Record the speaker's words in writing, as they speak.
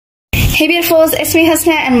Hey beautifuls, it's me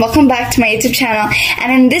Husna and welcome back to my YouTube channel.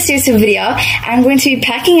 And in this YouTube video, I'm going to be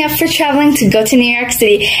packing up for traveling to go to New York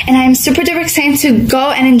City. And I'm super duper excited to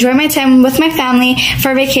go and enjoy my time with my family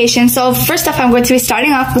for a vacation. So first off, I'm going to be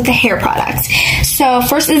starting off with the hair products. So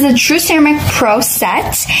first is the True Ceramic Pro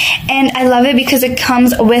set. And I love it because it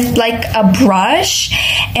comes with like a brush.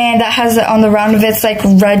 And that has on the round of it's like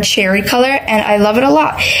red cherry color. And I love it a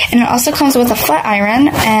lot. And it also comes with a flat iron.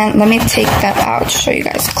 And let me take that out to show you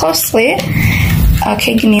guys closely.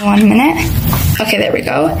 Okay, give me 1 minute. Okay, there we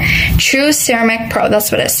go. True Ceramic Pro,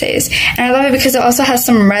 that's what it says. And I love it because it also has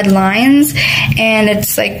some red lines and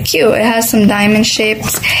it's like cute. It has some diamond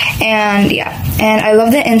shapes and yeah. And I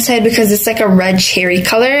love the inside because it's like a red cherry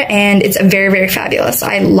color and it's very, very fabulous.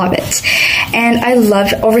 I love it. And I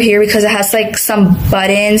love over here because it has like some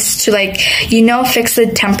buttons to like, you know, fix the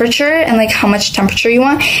temperature and like how much temperature you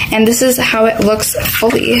want. And this is how it looks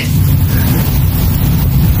fully.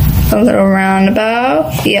 A little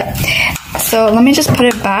roundabout, yeah. So let me just put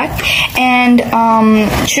it back. And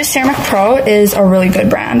True Ceramic Pro is a really good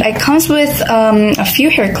brand. It comes with a few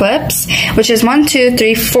hair clips, which is 1, 2,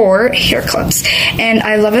 3, 4 hair clips. And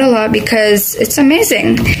I love it a lot because it's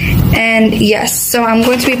amazing. And yes, so I'm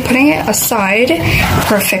going to be putting it aside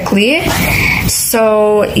perfectly.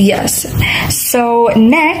 So yes. So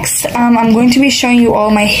next, I'm going to be showing you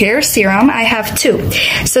all my hair serum. I have 2.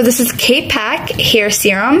 So this is K-Pack Hair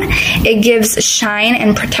Serum. It gives shine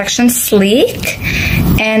and protection sleek.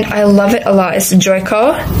 And I love it a lot. It's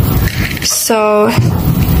Joico. So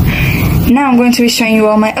now I'm going to be showing you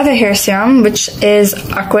all my other hair serum, which is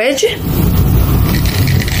Aquage.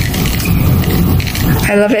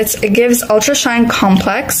 I love it. It gives Ultra Shine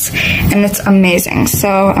Complex and it's amazing. So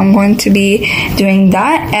I'm going to be doing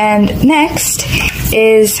that. And next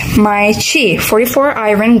is my Chi 44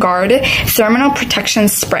 Iron Guard Thermal Protection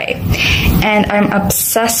Spray. And I'm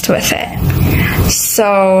obsessed with it.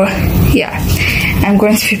 So yeah, I'm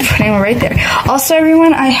going to be putting it right there. Also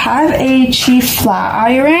everyone, I have a Chi flat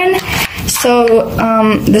iron. So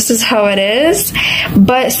this is how it is,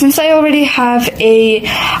 but since I already have a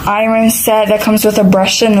iron set that comes with a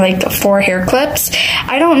brush and like 4 hair clips,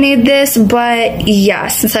 I don't need this, but yeah,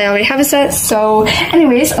 since I already have a set. So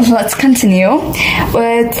anyways, let's continue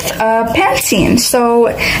with Pantene. So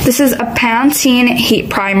this is a Pantene Heat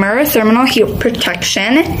Primer Thermal Heat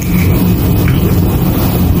Protection.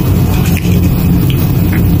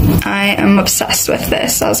 I am obsessed with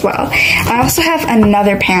this as well. I also have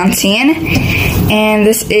another Pantene, and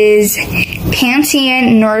this is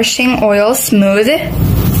Pantene Nourishing Oil Smooth.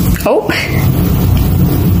 Oh.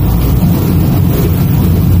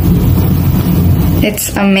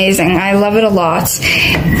 It's amazing. I love it a lot.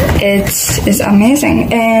 It is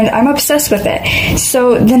amazing, and I'm obsessed with it.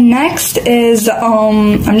 So the next is,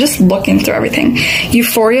 I'm just looking through everything.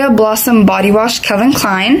 Euphoria Blossom Body Wash Calvin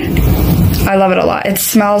Klein. I love it a lot. It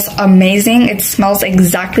smells amazing. It smells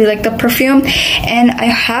exactly like the perfume. And I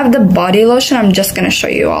have the body lotion. I'm just going to show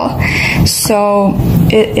you all. So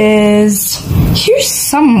it is here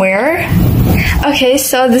somewhere. Okay,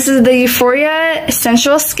 so this is the Euphoria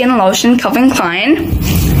Sensual Skin Lotion Calvin Klein.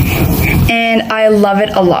 And I love it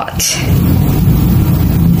a lot.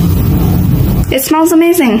 It smells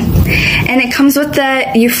amazing. And it comes with the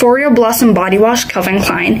Euphoria Blossom Body Wash Calvin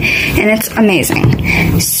Klein. And it's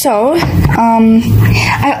amazing. So,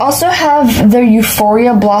 I also have the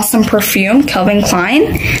Euphoria Blossom Perfume Calvin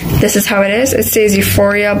Klein. This is how it is. It says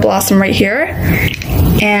Euphoria Blossom right here.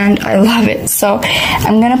 And I love it. So,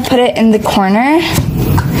 I'm going to put it in the corner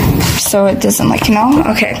so it doesn't like, you know.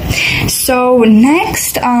 Okay, so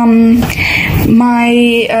next my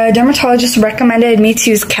dermatologist recommended me to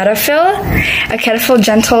use Cetaphil, a Cetaphil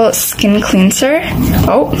Gentle Skin Cleanser.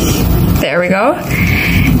 Oh, there we go.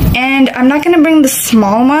 And I'm not going to bring the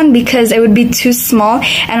small one because it would be too small,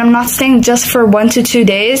 and I'm not staying just for 1 to 2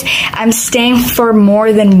 days. I'm staying for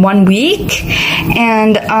more than 1 week.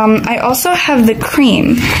 And I also have the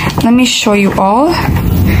cream. Let me show you all.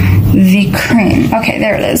 The cream. Okay,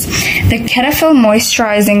 there it is. The Cetaphil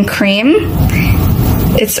Moisturizing Cream.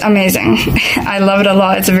 It's amazing. I love it a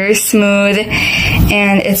lot. It's very smooth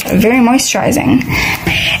and it's very moisturizing.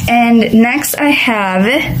 And next I have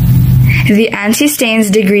the Anti-Stains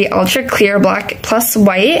Degree Ultra Clear Black Plus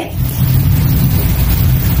White.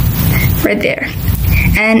 Right there.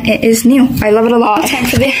 And it is new. I love it a lot. Time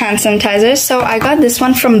for the hand sanitizer. So I got this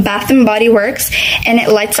one from Bath & Body Works and it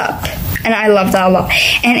lights up. and I love that a lot.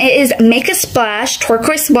 And it is Make a Splash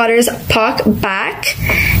Turquoise Waters Pocket Back,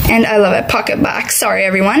 and I love it, Pocket Back, sorry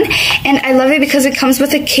everyone. And I love it because it comes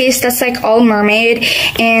with a case that's like all mermaid,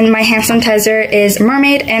 and my hand sanitizer is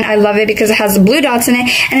mermaid, and I love it because it has blue dots in it,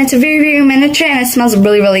 and it's very, very miniature, and it smells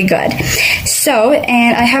really, really good. So,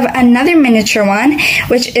 and I have another miniature one,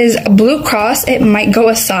 which is Blue Cross. It might go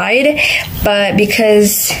aside, but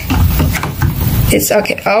because it's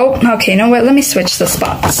okay. Oh, okay, you know what? Let me switch the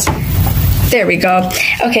spots. There we go.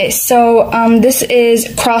 Okay, so this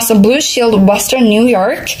is Cross Blue Shield, Western New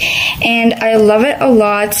York, and I love it a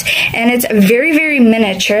lot. And it's very, very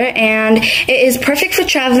miniature, and it is perfect for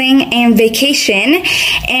traveling and vacation.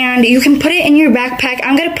 And you can put it in your backpack.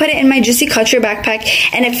 I'm gonna put it in my Juicy Culture backpack,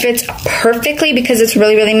 and it fits perfectly because it's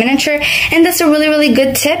really, really miniature. And that's a really, really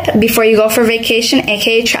good tip before you go for vacation,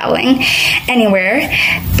 aka traveling anywhere.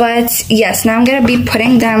 But yes, now I'm gonna be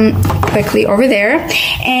putting them quickly over there,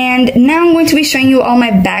 and now I'm going to be showing you all my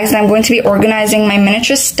bags that I'm going to be organizing my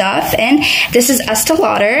miniature stuff in. This is Estee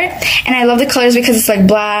Lauder, and I love the colors because it's like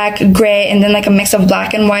black, gray, and then like a mix of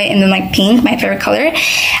black and white, and then like pink, my favorite color.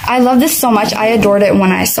 I love this so much. I adored it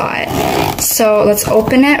when I saw it. So let's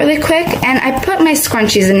open it really quick, and I put my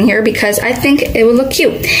scrunchies in here because I think it would look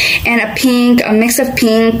cute. And a mix of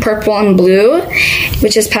pink, purple, and blue,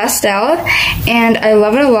 which is pastel, and I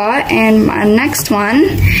love it a lot. And my next one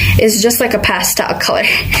is just like a pastel color.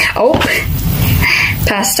 Oh,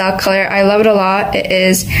 pastel color. I love it a lot. It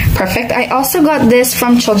is perfect. I also got this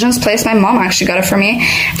from Children's Place. My mom actually got it for me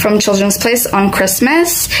from Children's Place on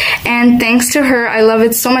Christmas, and thanks to her, I love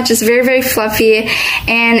it so much. It's very, very fluffy,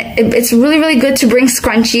 and it's really, really good to bring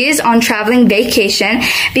scrunchies on traveling vacation,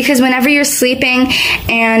 because whenever you're sleeping,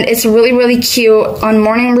 and it's really, really cute on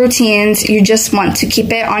morning routines, you just want to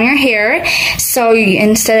keep it on your hair. So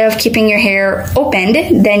instead of keeping your hair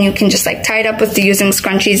opened, then you can just like tie it up with using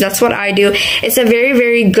scrunchies. That's what I do. It's a very,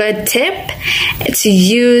 very good tip to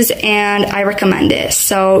use, and I recommend it.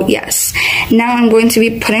 So yes, now I'm going to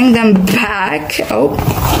be putting them back. Oh,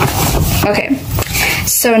 okay.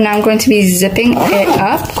 So now I'm going to be zipping it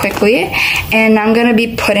up quickly, and I'm going to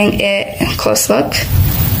be putting it, close look.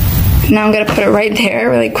 Now I'm going to put it right there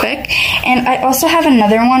really quick. And I also have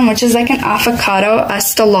another one, which is like an avocado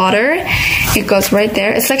Estee Lauder. It goes right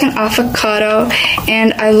there. It's like an avocado,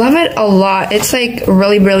 and I love it a lot. It's like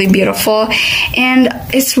really, really beautiful, and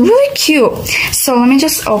it's really cute. So let me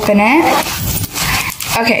just open it.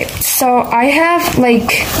 Okay, so I have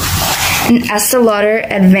like an Estee Lauder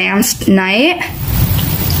Advanced Night.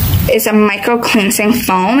 It's a micro cleansing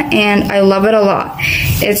foam, and I love it a lot.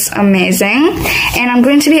 It's amazing. And I'm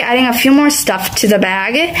going to be adding a few more stuff to the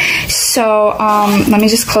bag. So let me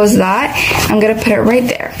just close that. I'm going to put it right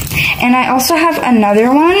there. And I also have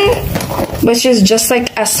another one, which is just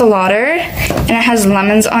like Estee Lauder, and it has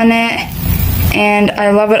lemons on it. And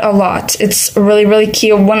I love it a lot. It's really, really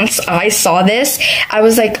cute. Once I saw this, I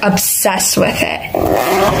was like obsessed with it.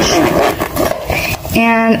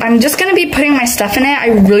 And I'm just gonna be putting my stuff in it. I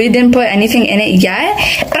really didn't put anything in it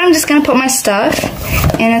yet, but I'm just gonna put my stuff,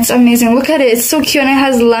 and it's amazing. Look at it, it's so cute, and it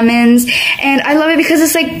has lemons, and I love it because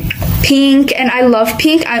it's like pink, and I love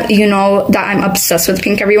pink. You know that I'm obsessed with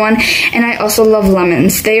pink, everyone, and I also love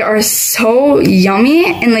lemons. They are so yummy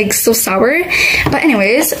and like so sour. But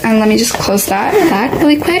anyways, and let me just close that back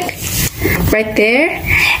really quick. Right there.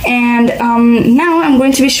 And now I'm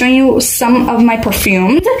going to be showing you some of my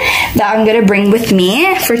perfumes that I'm going to bring with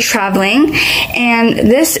me for traveling. And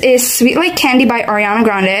this is Sweet Like Candy by Ariana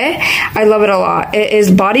Grande. I love it a lot. It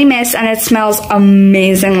is body mist, and it smells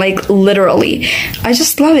amazing, like literally. I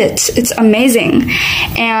just love it. It's amazing.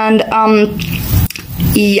 And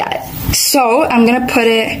yeah, so I'm gonna put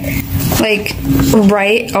it like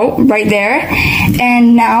right there.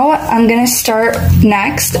 And now I'm gonna start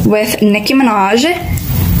next with Nicki Minaj.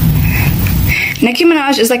 Nicki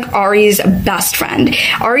Minaj is like Ari's best friend.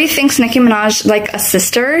 Ari thinks Nicki Minaj like a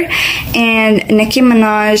sister, and Nicki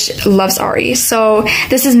Minaj loves Ari. So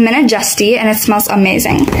this is Minajesti, and it smells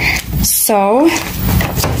amazing. So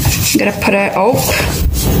I'm gonna put it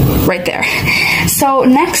right there. So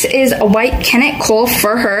next is a White Kenneth Cole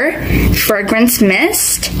For Her Fragrance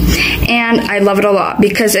Mist, and I love it a lot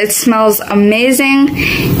because it smells amazing,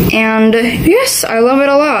 and yes, I love it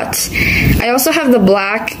a lot. I I also have the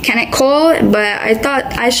black Kennet Cole, but I thought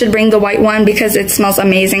I should bring the white one because it smells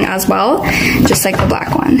amazing as well, just like the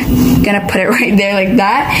black one. I'm gonna put it right there like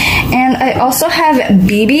that. And I also have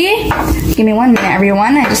BB. Give me 1 minute,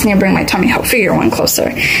 everyone. I just need to bring my Tommy Hilfiger one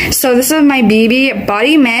closer. So this is my BB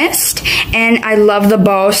body mist, and I love the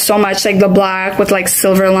bow so much, like the black with like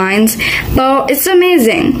silver lines bow. It's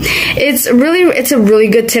amazing. It's a really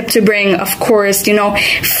good tip to bring, of course, you know,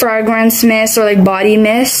 fragrance mist or like body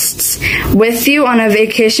mists with you on a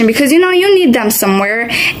vacation, because you know you need them somewhere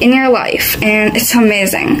in your life, and it's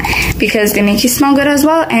amazing because they make you smell good as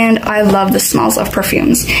well, and I love the smells of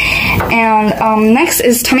perfumes. And next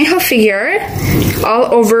is Tommy Hilfiger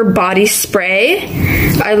all over body spray.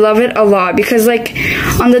 I love it a lot because like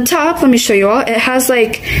on the top, let me show you all, it has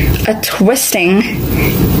like a twisting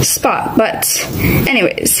spot, but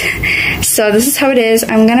anyways, so this is how it is.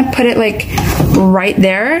 I'm gonna put it like right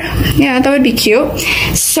there. Yeah, that would be cute.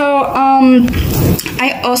 So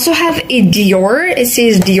I also have a Dior. It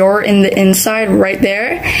says Dior in the inside right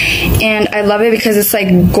there, and I love it because it's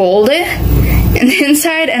like gold in the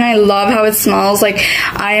inside, and I love how it smells. Like,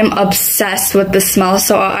 I am obsessed with the smell,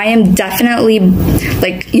 so I am definitely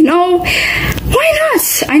like, you know, why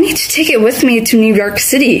not? I need to take it with me to New York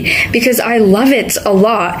City because I love it a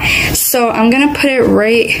lot. So I'm gonna put it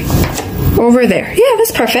right over there. Yeah,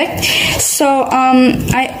 that's perfect. So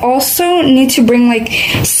I also need to bring like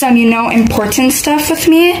some, you know, important stuff with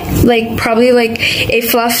me, like probably like a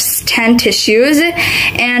Fluff's 10 tissues,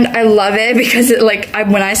 and I love it because it like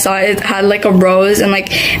when I saw it, it had like a rose and like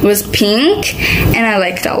it was pink, and I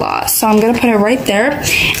liked it a lot. So I'm gonna put it right there.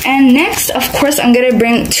 And next, of course, I'm gonna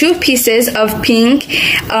bring 2 pieces of pink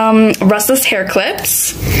Restless hair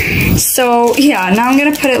clips. So yeah, now I'm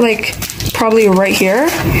gonna put it like probably right here.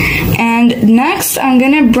 And next I'm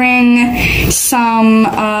gonna bring some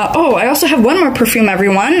oh, I also have one more perfume,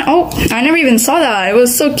 everyone. Oh, I never even saw that. It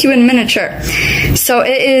was so cute in miniature. So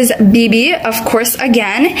it is BB, of course,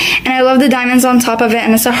 again, and I love the diamonds on top of it,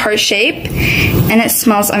 and it's a heart shape, and it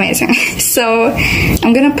smells amazing. So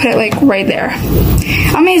I'm gonna put it like right there.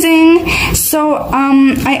 Amazing. So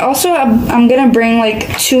I also I'm gonna bring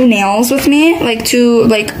like 2 nails with me, like 2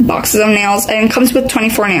 like boxes of nails, and it comes with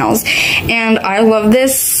 24 nails. And I love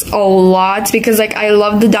this a lot because like I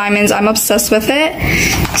love the diamonds. I'm obsessed with it.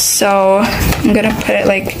 So I'm gonna put it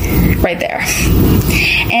like right there.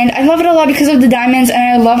 And I love it a lot because of the diamonds, and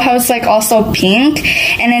I love how it's like also pink,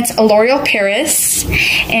 and it's a L'Oreal Paris,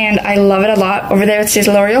 and I love it a lot. Over there it says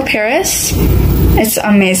L'Oreal Paris. It's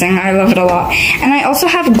amazing. I love it a lot. And I also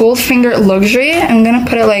have Goldfinger Luxury. I'm gonna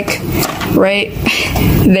put it like right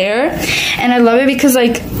there. And I love it because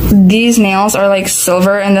like these nails are like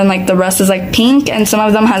silver, and then like the rest is like pink, and some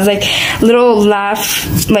of them has like little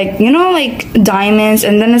like, you know, like diamonds,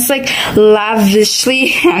 and then it's like lavishly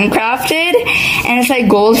handcrafted, and it's like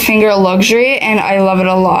Goldfinger Luxury, and I love it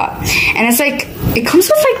a lot. And it's like, it comes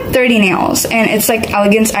with like 30 nails, and it's like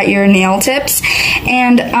elegance at your nail tips.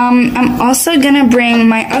 And I'm also gonna bring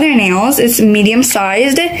my other nails. It's medium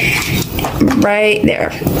sized right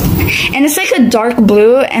there, and it's like a dark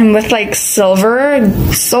blue and with like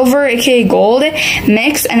silver aka gold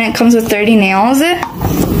mix, and it comes with 30 nails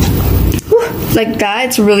like that.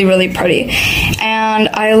 It's really pretty, and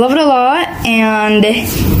I love it a lot. And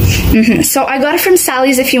so I got it from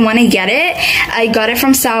Sally's. If you want to get it, I got it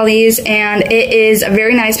from Sally's, and it is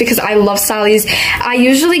very nice because I love Sally's. I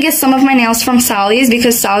usually get some of my nails from Sally's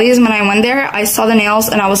because Sally's, when I went there, I saw the nails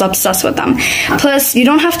and I was obsessed with them. Plus, you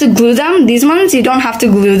don't have to glue them. These ones, you don't have to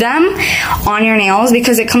glue them on your nails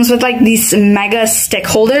because it comes with like these mega stick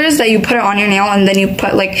holders that you put it on your nail, and then you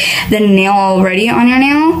put like the nail already on your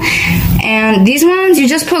nail. And these ones, you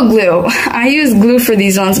just put glue. I use glue for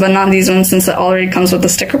these ones, but not these ones since it already comes with the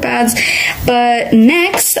sticker pads. But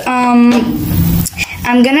next,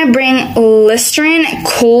 I'm gonna bring Listerine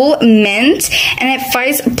Cool Mint, and it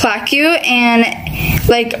fights plaque and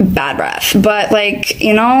like bad breath, but like,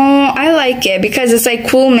 you know, I like it because it's like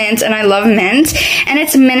cool mint, and I love mint, and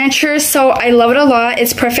it's miniature, so I love it a lot.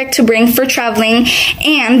 It's perfect to bring for traveling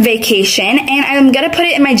and vacation, and I'm gonna put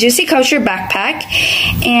it in my Juicy Culture backpack,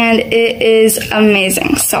 and it is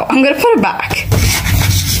amazing. So I'm gonna put it back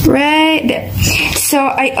right there. So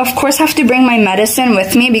I of course have to bring my medicine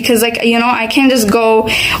with me because, like, you know, I can't just go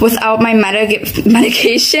without my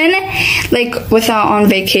medication, like without on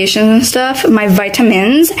vacation and stuff, my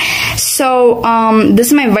vitamins. So this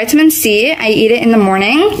is my vitamin C. I eat it in the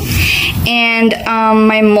morning, and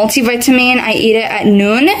my multivitamin, I eat it at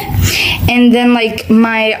noon, and then like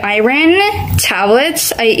my iron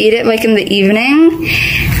tablets, I eat it like in the evening.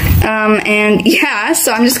 And yeah,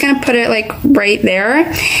 so I'm just gonna put it like right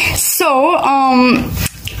there. So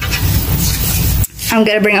I'm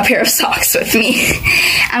gonna bring a pair of socks with me.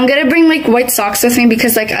 I'm gonna bring like white socks with me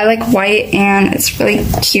because like I like white and it's really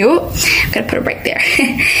cute. I'm gonna put it right there.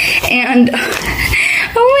 And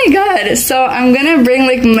oh my god, so I'm gonna bring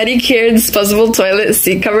like Medicare disposable toilet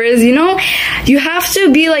seat covers. You know, you have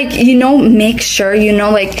to be like, you know, make sure, you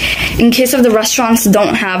know, like in case of the restaurants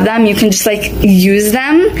don't have them, you can just like use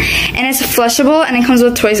them. And it's flushable and it comes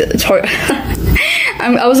with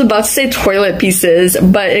I was about to say toilet pieces,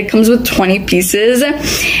 but it comes with 20 pieces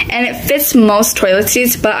and it fits most toilet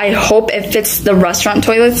seats, but I hope it fits the restaurant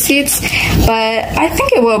toilet seats, but I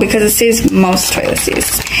think it will because it says most toilet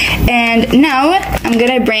seats. And now I'm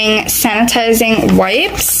gonna bring sanitizing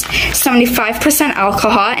wipes, 75%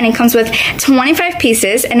 alcohol, and it comes with 25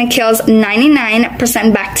 pieces and it kills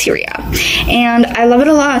 99% bacteria. And I love it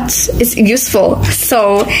a lot. It's useful.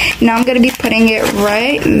 So now I'm gonna be putting it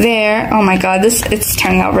right there. Oh my god, it's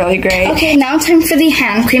turning out really great. Okay, now time for the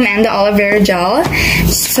hand cream and the aloe vera gel.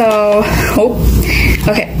 So,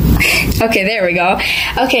 okay, there we go.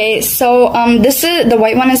 Okay, so this is the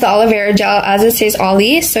white one is the aloe vera gel, as it says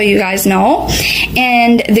Ollie, so you guys know.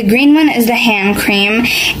 And the green one is the hand cream,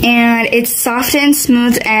 and it's soft and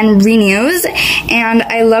smooth and renews, and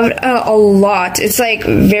I love it a lot. It's like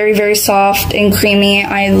very, very soft and creamy.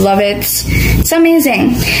 I love it. It's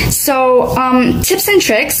amazing. So tips and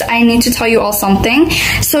tricks, I need to tell you all something.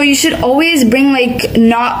 So you should always bring like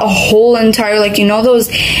not a whole entire, like, you know,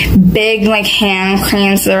 those big like hand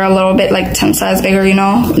creams that are a little bit like 10 size bigger, you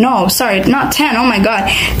know? No, sorry, not 10. Oh my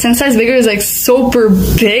god, 10 size bigger is like super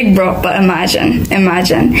big, bro. But imagine.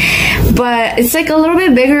 But it's like a little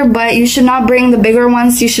bit bigger, but you should not bring the bigger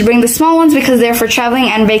ones. You should bring the small ones because they're for traveling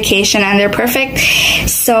and vacation and they're perfect.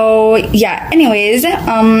 So yeah, anyways,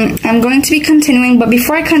 I'm going to be continuing, but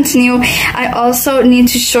before I continue, I also need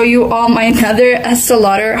to show you all my another Estee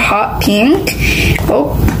Lauder hot pink.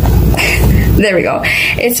 Oh, there we go.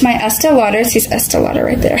 It's my Estee Lauder. It says Estee Lauder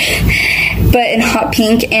right there, but in hot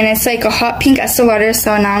pink, and it's like a hot pink Estee Lauder.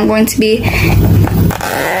 So now I'm going to be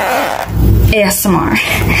ASMR.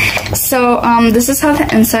 So this is how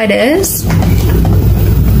the inside is.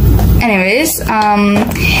 Anyways,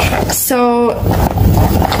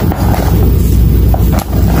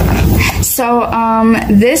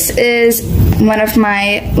 this is one of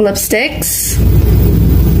my lipsticks,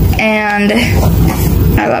 and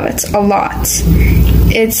I love it a lot.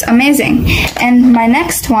 It's amazing. And my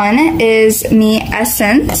next one is my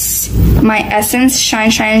Essence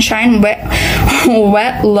Shine Shine Shine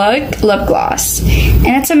Wet Look Lip Gloss.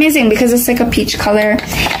 And it's amazing because it's like a peach color.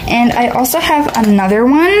 And I also have another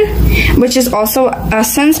one, which is also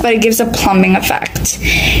Essence, but it gives a plumbing effect.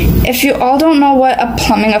 If you all don't know what a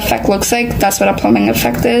plumbing effect looks like, that's what a plumbing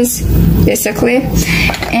effect is, basically.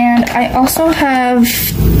 And I also have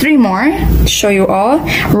 3 more to show you all.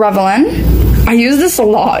 Revlon. I use this a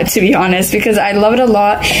lot, to be honest, because I love it a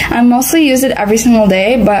lot. I mostly use it every single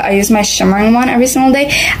day, but I use my shimmering one every single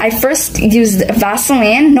day. I first used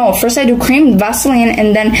Vaseline. No, first I do cream, Vaseline,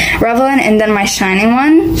 and then Revlon, and then my shining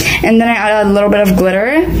one. And then I add a little bit of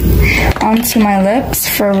glitter onto my lips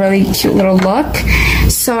for a really cute little look.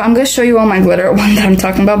 So I'm going to show you all my glitter one that I'm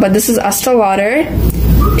talking about, but this is Estee Lauder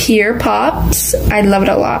Pure Pops. I love it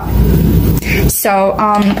a lot. So,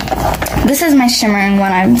 this is my shimmering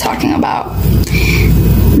one I'm talking about.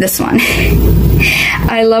 This one.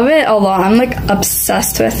 I love it a lot. I'm like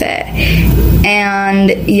obsessed with it.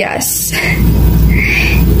 And yes.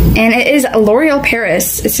 And it is L'Oreal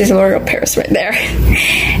Paris. It says L'Oreal Paris right there.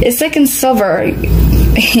 It's like in silver,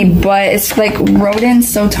 but it's like wrote in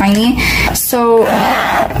so tiny. So,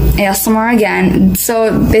 ASMR again.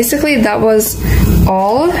 So basically that was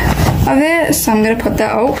all of it. So I'm gonna put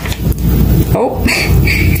that out. Oh,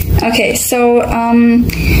 okay, so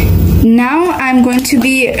now I'm going to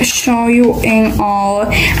be showing you all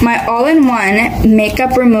my all-in-one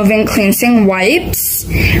makeup removing cleansing wipes,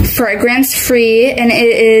 fragrance free, and it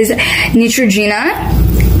is Neutrogena.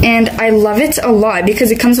 And I love it a lot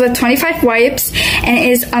because it comes with 25 wipes and it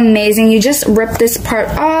is amazing. You just rip this part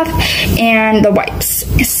off and the wipes.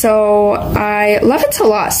 So I love it a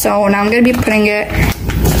lot. So now I'm going to be putting it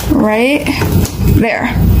right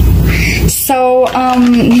there. So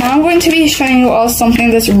now I'm going to be showing you all something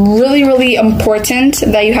that's really, really important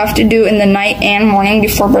that you have to do in the night and morning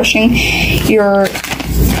before brushing your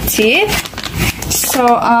teeth.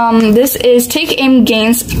 So this is Take Aim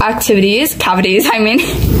Gains cavities, I mean.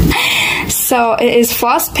 So it is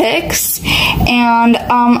Floss Picks, and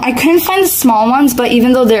I couldn't find the small ones, but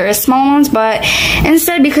even though there is small ones, but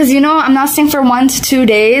instead, because you know I'm not staying for 1 to 2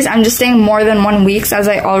 days, I'm just staying more than 1 week, as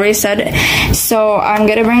I already said. So I'm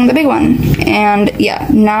gonna bring the big one, and yeah,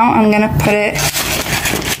 now I'm gonna put it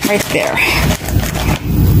right there.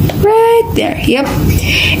 right there. Yep.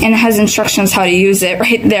 And it has instructions how to use it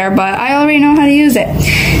right there, but I already know how to use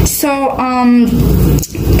it. So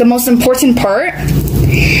the most important part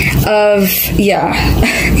of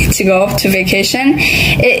to go to vacation,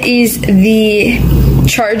 it is the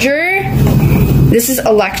charger. This is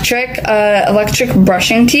electric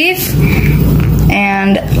brushing teeth,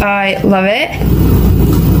 and I love it.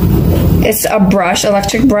 It's a brush,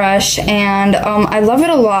 electric brush, and I love it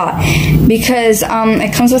a lot because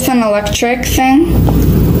it comes with an electric thing,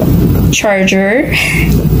 charger,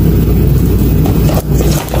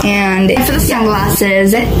 and for the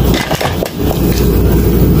sunglasses,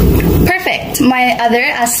 perfect. My other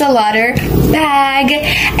Estee Lauder bag,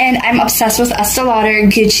 and I'm obsessed with Estee Lauder,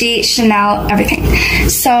 Gucci, Chanel, everything.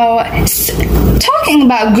 So talking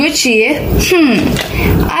about Gucci,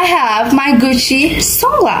 I have my Gucci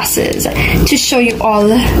sunglasses to show you all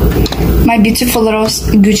my beautiful little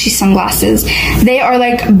Gucci sunglasses. They are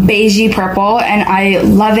like beigey purple, and I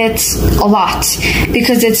love it a lot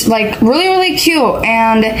because it's like really cute.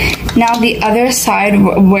 And now the other side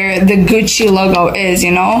where the Gucci logo is,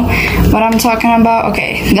 you know what I'm talking about?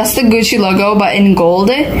 Okay, that's the Gucci logo but in gold,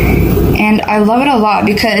 and I love it a lot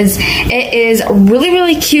because it is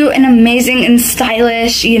really cute and amazing and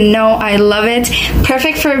stylish. You know, I love it.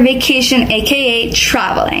 Perfect for vacation, aka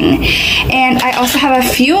traveling. And I also have a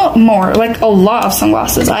few more, like a lot of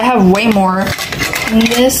sunglasses. I have way more than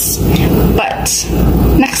this, but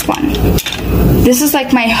next one. This is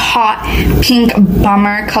like my hot pink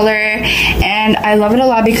bummer color, and I love it a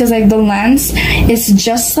lot because like the lens is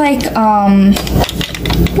just like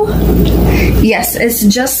yes, it's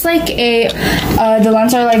just like a the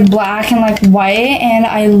lens are like black and like white, and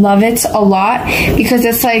I love it a lot because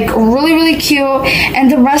it's like really cute. And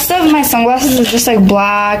the rest of my sunglasses is just like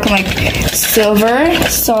black and like silver.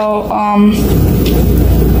 So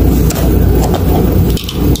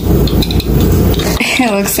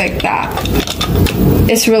it looks like that.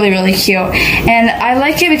 It's really cute, and I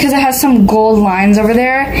like it because it has some gold lines over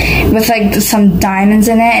there with like some diamonds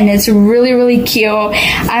in it, and it's really cute.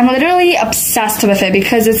 I'm literally obsessed with it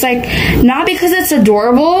because it's like, not because it's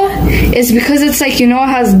adorable, it's because it's like, you know, it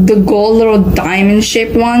has the gold little diamond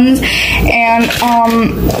shaped ones. And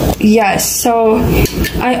yes, so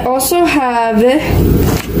I also have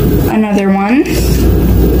another one.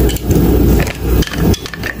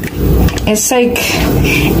 It's like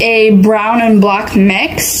a brown and black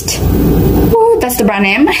mixed. Ooh, that's the brand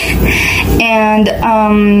name. And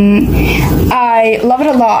I love it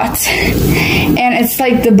a lot. And it's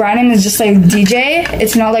like the brand name is just like DJ.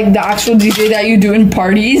 It's not like the actual DJ that you do in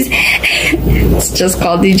parties. It's just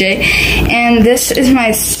called DJ. And this is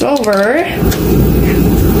my silver,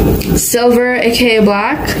 aka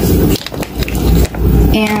black.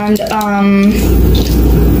 And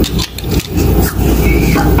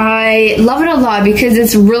I love it a lot because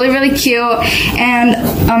it's really cute and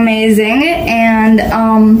amazing, and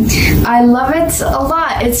I love it a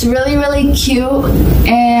lot. It's really cute,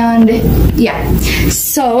 and yeah.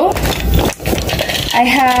 So I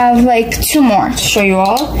have like two more to show you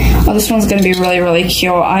all. Oh, this one's gonna be really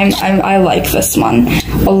cute. I like this one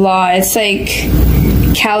a lot. It's like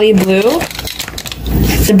Cali Blue.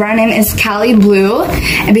 The brand name is Cali Blue,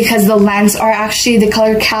 and because the lens are actually the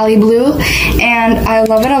color Cali Blue, and I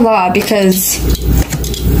love it a lot because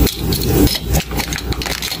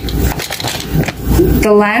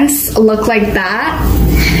the lens look like that,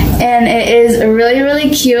 and it is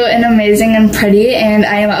really cute and amazing and pretty, and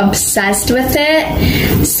I am obsessed with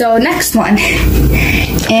it. So next one,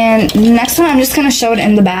 and next one I'm just gonna show it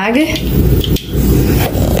in the bag.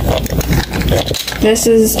 This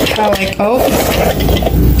is how like,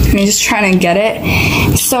 I'm just trying to get it.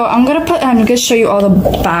 So I'm gonna show you all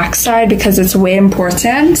the back side because it's way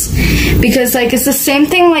important. Because like it's the same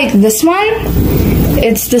thing like this one.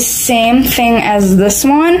 It's the same thing as this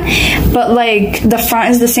one, but like the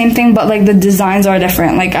front is the same thing, but like the designs are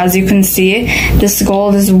different. Like as you can see, this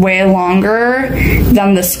gold is way longer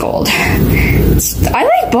than this gold. I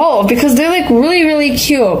like both because they're like really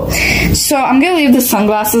cute. So I'm gonna leave the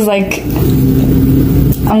sunglasses like,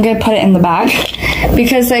 I'm gonna put it in the bag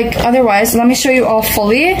because like otherwise, let me show you all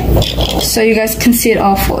fully so you guys can see it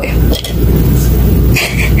all fully.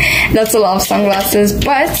 That's a lot of sunglasses,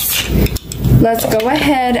 but let's go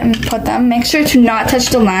ahead and put them. Make sure to not touch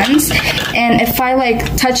the lens, and if I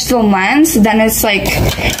like touch the lens, then it's like,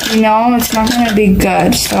 you know, it's not gonna be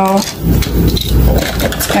good. So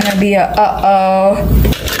it's gonna be a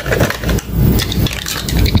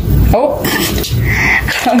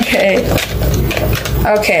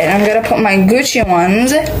okay, I'm gonna put my Gucci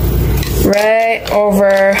ones right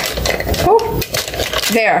over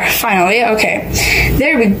there, finally. Okay,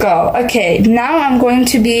 there we go. Okay, now I'm going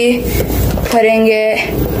to be putting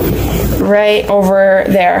it right over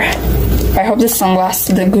there. I hope the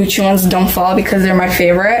sunglasses, the Gucci ones, don't fall because they're my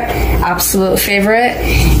favorite, absolute favorite,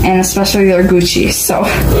 and especially they're Gucci. So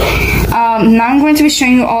now I'm going to be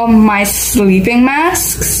showing you all my sleeping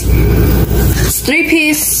masks. It's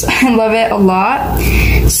 3-piece. I love it a lot.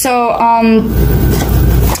 So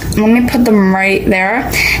let me put them right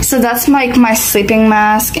there. So that's like my sleeping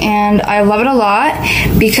mask, and I love it a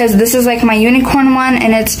lot because this is like my unicorn one,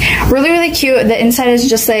 and it's really cute. The inside is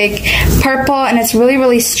just like purple, and it's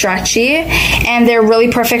really stretchy, and they're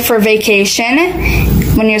really perfect for vacation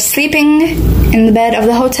when you're sleeping in the bed of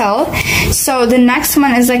the hotel. So the next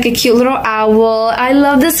one is like a cute little owl. I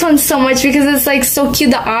love this one so much because it's like so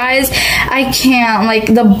cute. The eyes, I can't, like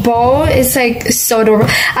the bow is like so adorable.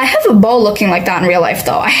 I have a bow looking like that in real life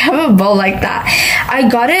though. I have a bow like that. I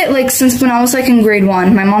got it like since when I was like in grade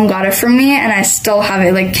 1. My mom got it for me and I still have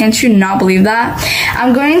it. Like, can't you not believe that?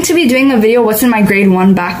 I'm going to be doing a video what's in my grade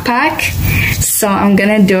 1 backpack. So I'm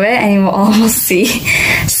gonna do it and you will all see.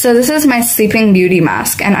 So this is my Sleeping Beauty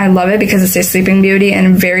mask, and I love it because it says Sleeping Beauty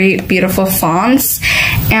in very beautiful fonts,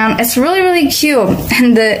 and it's really cute.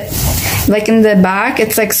 And like in the back,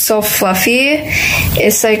 it's like so fluffy.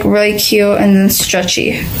 It's like really cute and then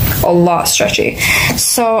stretchy, a lot stretchy.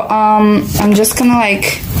 So I'm just gonna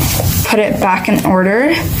like put it back in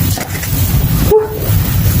order.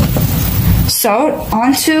 So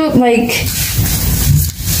onto like,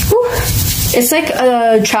 it's like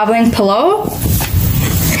a traveling pillow.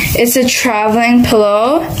 It's a traveling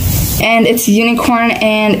pillow, and it's unicorn,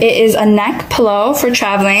 and it is a neck pillow for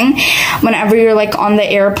traveling. Whenever you're like on the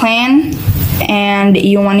airplane and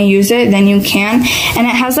you want to use it, then you can. And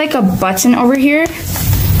it has like a button over here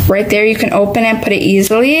right there. You can open it, put it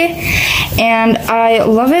easily, and I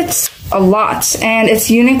love it a lot. And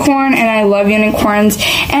it's unicorn, and I love unicorns.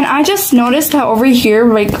 And I just noticed that over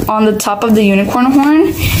here, like on the top of the unicorn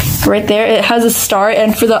horn right there, it has a star,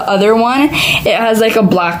 and for the other one it has like a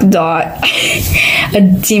black dot. A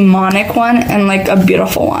demonic one and like a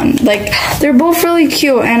beautiful one. Like, they're both really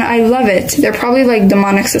cute and I love it. They're probably like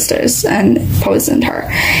demonic sisters and poisoned her.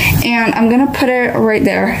 And I'm gonna put it right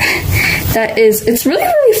there. It's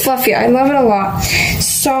really fluffy. I love it a lot.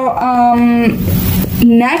 So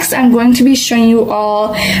next, I'm going to be showing you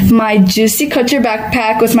all my Juicy Couture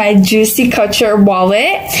backpack with my Juicy Couture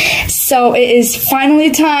wallet. So it is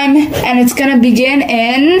finally time, and it's gonna begin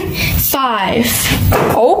in 5.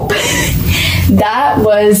 Oh, that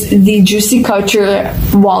was the Juicy Couture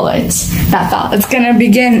wallet that fell. It's gonna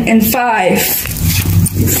begin in 5,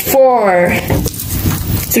 4,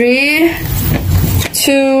 3,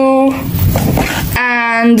 2,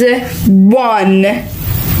 and 1.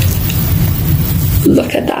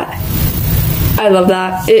 Look at that. I love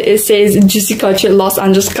that. It says Juicy Couture, Los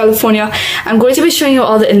Angeles, California. I'm going to be showing you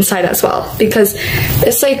all the inside as well because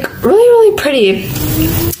it's like really pretty.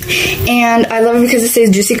 And I love it because it says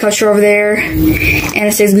Juicy Couture over there, and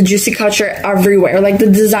it says Juicy Couture everywhere. Like, the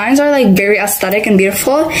designs are like very aesthetic and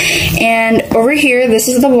beautiful. And over here, this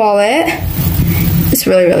is the wallet. It's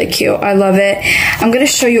really cute. I love it. I'm gonna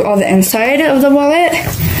show you all the inside of the wallet.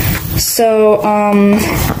 So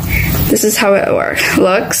this is how it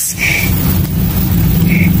looks.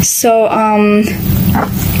 So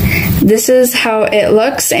this is how it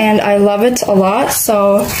looks, and I love it a lot.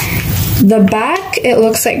 So the back, it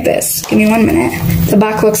looks like this. Give me 1 minute. The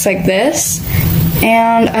back looks like this,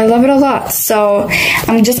 and I love it a lot. So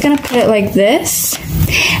I'm just gonna put it like this.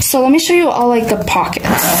 So let me show you all like the pockets.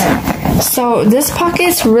 So this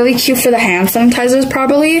pocket's really cute for the hand sanitizers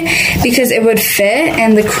probably because it would fit,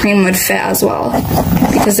 and the cream would fit as well.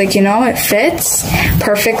 Because, like, you know, it fits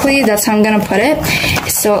perfectly. That's how I'm gonna put it.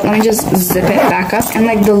 So let me just zip it back up. And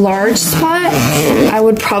like the large spot, I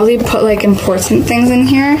would probably put like important things in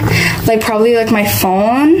here. Like probably like my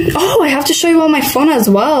phone. Oh, I have to show you all my phone as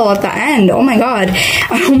well at the end. Oh my god.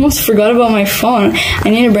 I almost forgot about my phone. I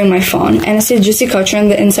need to bring my phone. And it says Juicy Couture on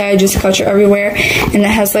the inside, Juicy Couture everywhere. And it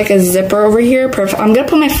has like a zipper over here. Perfect. I'm gonna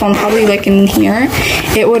put my phone probably like in here.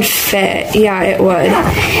 It would fit. Yeah, it would.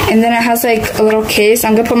 And then it has like a little case.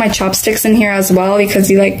 I'm gonna put my chopsticks in here as well because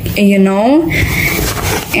you know.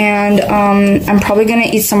 And I'm probably gonna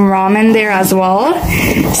eat some ramen there as well,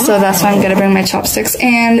 so that's why I'm gonna bring my chopsticks.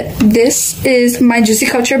 And this is my Juicy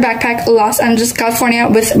Couture backpack, Los Angeles, California,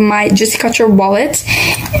 with my Juicy Couture wallet,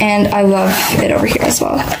 and I love it over here as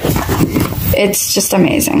well. It's just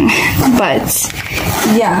amazing. But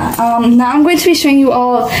yeah, now I'm going to be showing you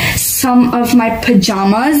all some of my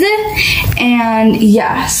pajamas, and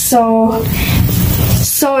yeah, so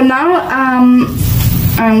now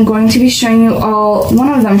I'm going to be showing you all one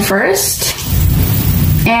of them first.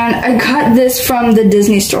 And I got this from the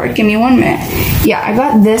Disney store. Give me 1 minute. Yeah, I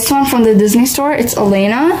got this one from the Disney store. It's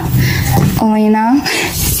Elena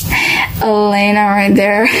right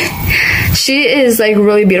there. She is like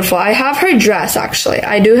really beautiful. I have her dress actually.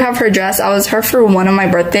 I do have her dress. I was her for one of my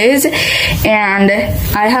birthdays, and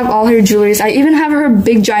I have all her jewelry. I even have her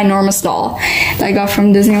big ginormous doll that I got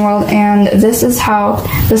from Disney World, and this is how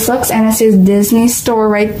this looks, and it says Disney store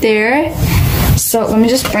right there. So let me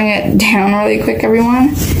just bring it down really quick,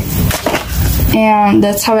 everyone. And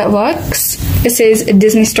that's how it looks. It says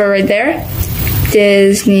Disney store right there.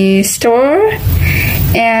 Disney store.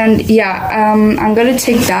 And yeah, I'm gonna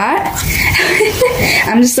take that.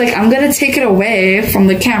 I'm gonna take it away from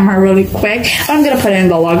the camera really quick. I'm gonna put it in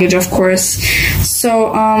the luggage, of course.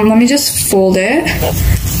 So let me just fold it.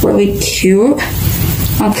 Really cute.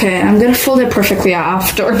 Okay, I'm gonna fold it perfectly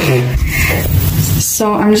after.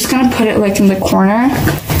 So I'm just gonna put it like in the corner.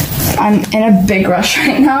 I'm in a big rush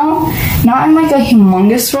right now. Not in like a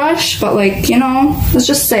humongous rush, but like, you know, let's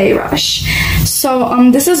just say rush.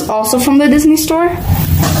 So this is also from the Disney store.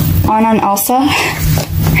 Anna and Elsa.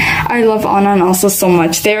 I love Anna and Elsa so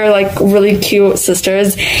much. They're like really cute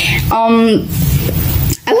sisters.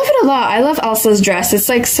 I love it a lot. I love Elsa's dress. It's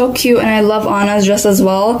like so cute, and I love Anna's dress as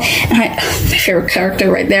well. And my favorite character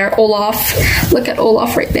right there, Olaf. Look at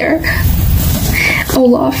Olaf right there.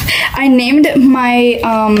 Olaf. I named my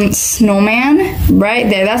snowman right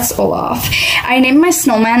there. That's Olaf. I named my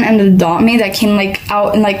snowman and Adopt Me that came like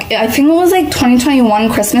out in like, I think it was like 2021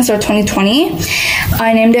 Christmas or 2020.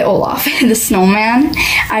 I named it Olaf, the snowman.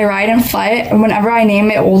 I ride and fly it, and whenever I name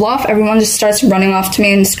it Olaf, everyone just starts running off to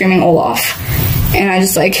me and screaming Olaf. And I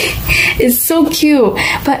just like, it's so cute.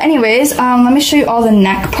 But anyways, let me show you all the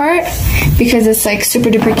neck part, because it's like super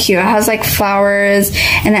duper cute. It has like flowers,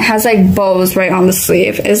 and it has like bows right on the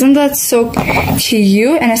sleeve. Isn't that so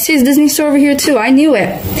cute? And it says Disney store over here too. I knew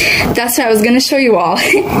it. That's what I was gonna show you all.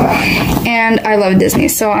 And I love Disney,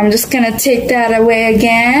 so I'm just gonna take that away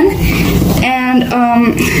again. And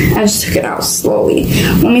I just took it out slowly.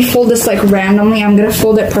 Let me fold this like randomly. I'm gonna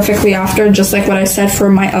fold it perfectly after, just like what I said for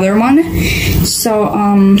my other one. So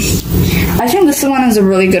I think this one is a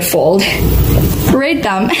really good fold. Rate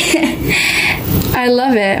them. I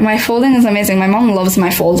love it. My folding is amazing. My mom loves my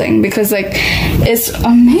folding because like it's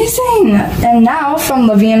amazing. And now from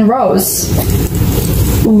La Vie en Rose,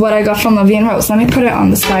 what I got from La Vie en Rose. Let me put it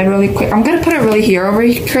on the side really quick. I'm gonna put it really here over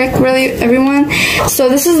here quick, really, everyone. So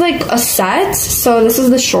this is like a set. So this is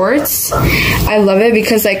the shorts. I love it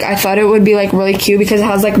because like I thought it would be like really cute because it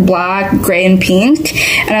has like black, gray, and pink,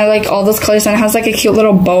 and I like all those colors, and it has like a cute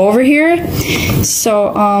little bow over here.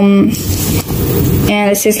 So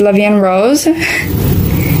and it says La Vie en Rose,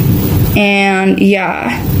 and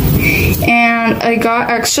yeah. And I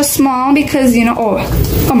got extra small because, you know,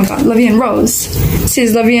 oh my god, La Vie en Rose. It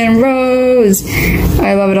says La Vie en Rose.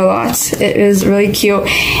 I love it a lot. It is really cute.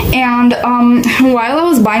 And while I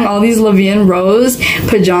was buying all these La Vie en Rose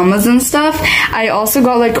pajamas and stuff, I also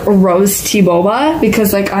got like Rose tea boba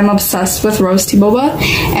because like I'm obsessed with Rose tea boba,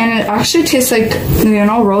 and it actually tastes like, you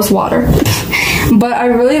know, rose water. But I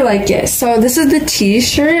really like it. So this is the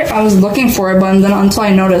t-shirt. I was looking for it, but then until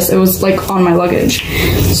I noticed it was like on my luggage.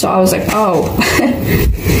 So I was like, oh.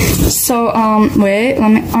 So wait,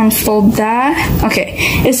 let me unfold that. Okay,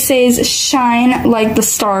 it says shine like the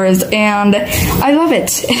stars, and I love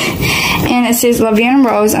it. And it says La Vie en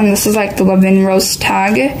Rose, and this is like the La Vie en Rose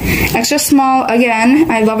tag. Extra small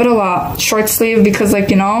again. I love it a lot. Short sleeve because like,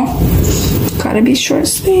 you know, gotta be short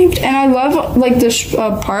sleeved. And I love like this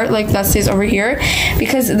part like that stays over here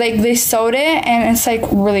because like they sewed it, and it's like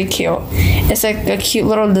really cute. It's like a cute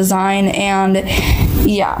little design, and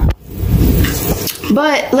yeah.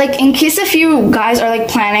 But like in case if you guys are like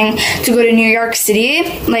planning to go to New York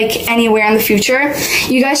City, like anywhere in the future,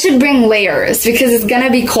 you guys should bring layers because it's gonna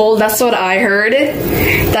be cold. That's what I heard.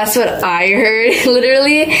 That's what I heard,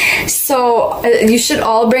 literally. So you should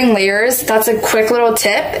all bring layers. That's a quick little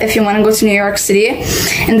tip. If you want to go to New York City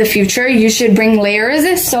in the future, you should bring layers.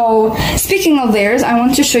 So speaking of layers, I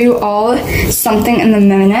want to show you all something in a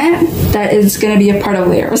minute that is gonna be a part of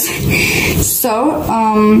layers. So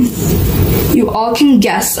you all can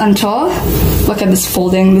guess until, look at this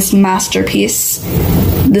folding, this masterpiece of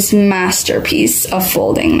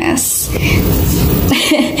foldingness.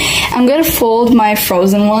 I'm gonna fold my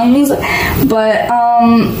Frozen ones, but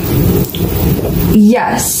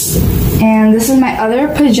yes. And this is my other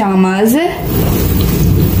pajamas.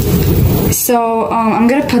 So I'm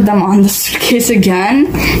gonna put them on the suitcase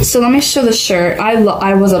again. So let me show the shirt.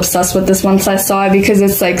 I was obsessed with this once I saw it because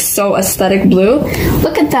it's like so aesthetic blue.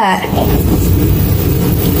 Look at that.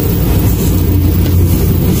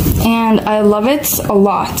 and I love it a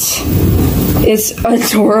lot. It's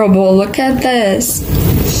adorable. Look at this.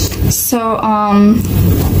 So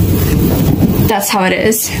that's how it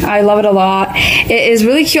is. I love it a lot. It is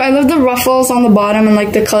really cute. I love the ruffles on the bottom and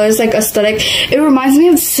like the colors, like aesthetic. It reminds me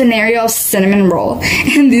of Scenario cinnamon roll.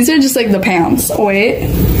 And these are just like the pants. Oh wait,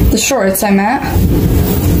 the shorts I meant.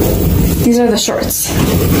 These are the shorts.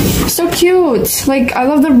 So cute. Like, I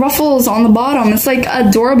love the ruffles on the bottom. It's like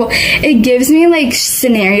adorable. It gives me like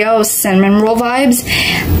Scenario cinnamon roll vibes,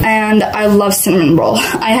 and I love cinnamon roll.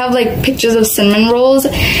 I have like pictures of cinnamon rolls,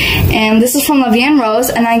 and this is from La Vie en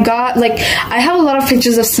Rose, and I got like, I have a lot of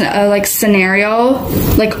pictures of like Scenario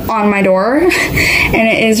like on my door, and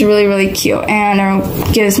it is really, really cute, and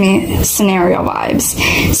it gives me Scenario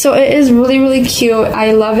vibes. So it is really, really cute.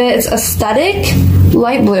 I love it. It's aesthetic,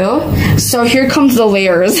 light blue. So here comes the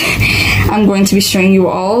layers. I'm going to be showing you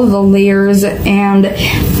all the layers, and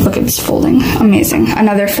look, it's folding. Amazing.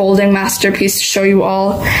 Another folding masterpiece to show you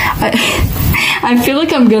all. I feel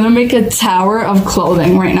like I'm gonna make a tower of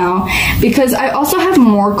clothing right now, because I also have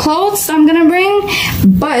more clothes I'm gonna bring,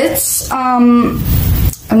 but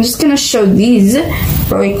I'm just gonna show these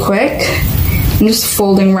really quick. I'm just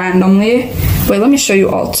folding randomly. Wait, let me show you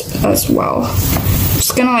all as well. I'm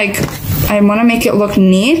just gonna like, I want to make it look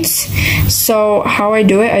neat. So how I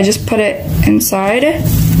do it, I just put it inside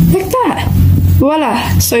like that.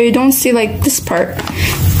 Voila. So you don't see like this part.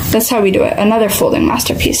 That's how we do it. Another folding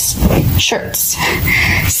masterpiece. Shirts.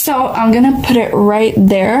 So I'm gonna put it right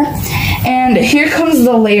there. And here comes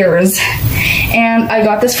the layers. And I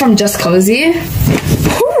got this from Just Cozy.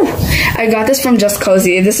 I got this from Just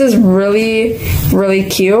Cozy. This is really, really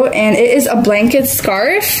cute, and it is a blanket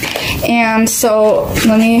scarf. And so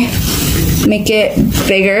let me make it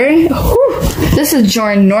bigger. Whew. This is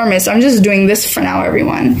ginormous. I'm just doing this for now,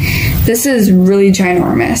 everyone. This is really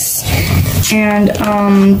ginormous. And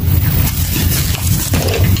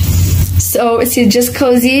so it's Just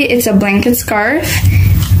Cozy. It's a blanket scarf.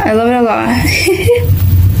 I love it a lot.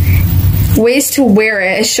 Ways to wear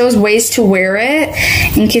it. It shows ways to wear it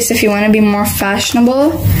in case if you want to be more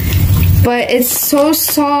fashionable. But it's so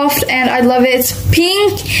soft, and I love it. It's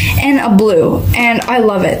pink and a blue, and I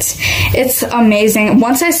love it. It's amazing.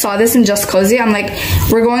 Once I saw this in Just Cozy, I'm like,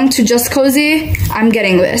 we're going to Just Cozy. I'm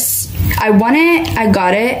getting this. I want it. I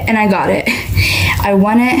got it, and I got it. I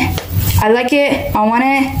want it. I like it. I want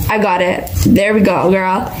it. I got it. There we go,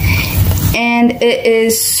 girl. And it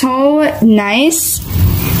is so nice.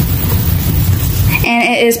 And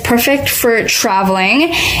it is perfect for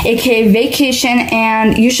traveling, aka vacation,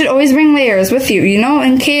 and you should always bring layers with you, you know,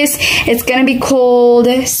 in case it's gonna be cold,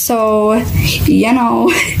 so, you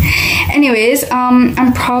know. Anyways,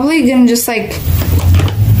 I'm probably gonna just like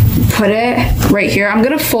put it right here. I'm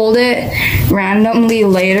gonna fold it randomly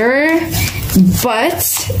later,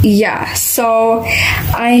 but yeah, so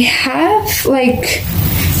I have like,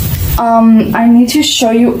 I need to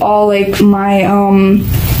show you all like my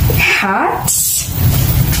hats.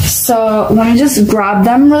 So let me just grab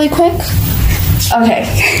them really quick. Okay,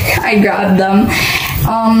 I grabbed them.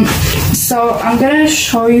 So I'm gonna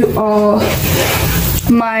show you all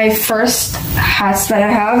my first hats that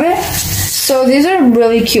I have. So these are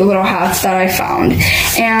really cute little hats that I found,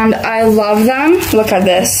 and I love them. Look at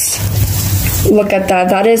this. Look at that.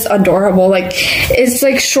 That is adorable. Like, it's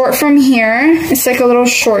like short from here. It's like a little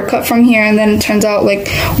shortcut from here, and then it turns out like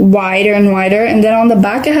wider and wider, and then on the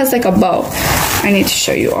back it has like a bow. I need to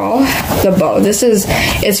show you all the bow.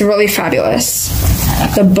 It's really fabulous.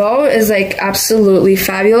 The bow is like absolutely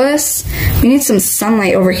fabulous. We need some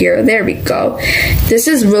sunlight over here. There we go. This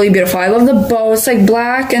is really beautiful. I love the bow. It's like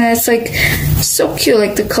black, and it's like so cute,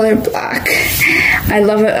 like the color black. I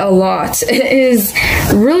love it a lot. It is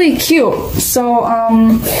really cute. So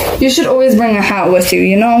you should always bring a hat with you,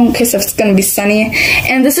 you know, in case if it's gonna be sunny.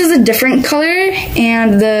 And this is a different color,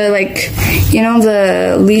 and the like, you know,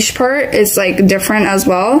 the leash part is like different as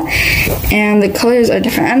well, and the colors are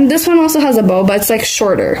different. And this one also has a bow, but it's like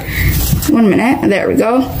shorter. 1 minute. There we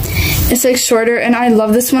go. It's like shorter, and I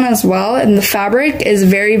love this one as well, and the fabric is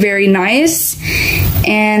very, very nice,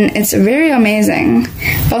 and it's very amazing.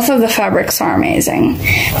 Both of the fabrics are amazing,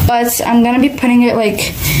 but I'm gonna be putting it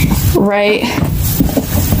like right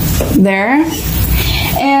there.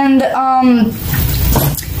 And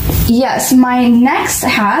yes, my next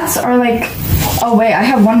hats are like, oh wait, I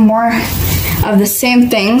have one more of the same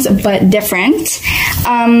things but different.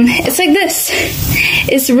 It's like this.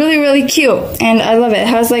 It's really, really cute, and I love it. It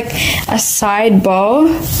has like a side bow.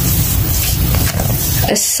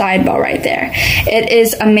 A side bow right there. It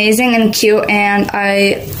is amazing and cute, and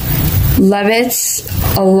I love it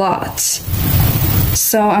a lot.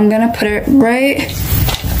 So I'm gonna put it right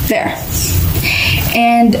there.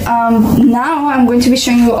 And now I'm going to be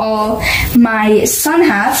showing you all my sun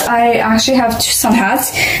hats. I actually have 2 sun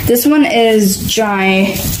hats. This one is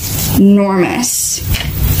ginormous.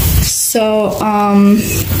 So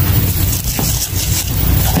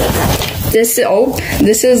this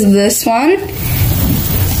is this one,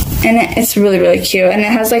 and it's really cute, and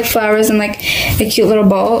it has like flowers and like a cute little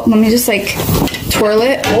bow. Let me just like twirl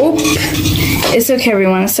it. Oh, it's okay,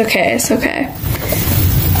 everyone. It's okay. It's okay.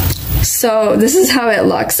 So this is how it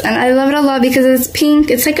looks, and I love it a lot because it's pink.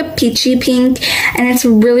 It's like a peachy pink, and it's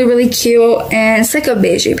really cute, and it's like a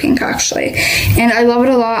beigey pink actually, and I love it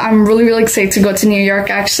a lot. I'm really excited to go to New York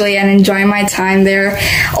actually and enjoy my time there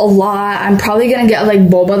a lot. I'm probably gonna get like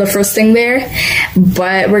boba the first thing there,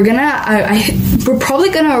 but we're probably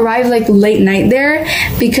gonna arrive like late night there,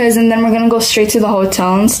 because and then we're gonna go straight to the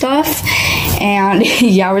hotel and stuff, and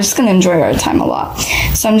yeah, we're just gonna enjoy our time a lot.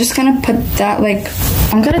 So I'm just gonna put that, like,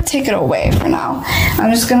 I'm gonna take it away for now.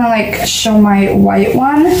 I'm just gonna like show my white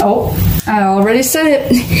one. Oh, I already said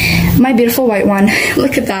it. My beautiful white one.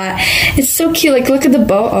 Look at that. It's so cute. Like, look at the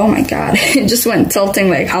bow. Oh my god. It just went tilting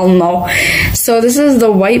like hell no. So this is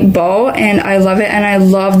the white bow, and I love it, and I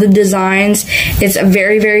love the designs. It's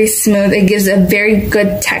very smooth. It gives a very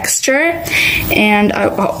good texture, and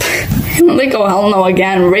oh, like, oh hell no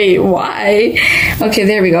again. Wait, why? Okay,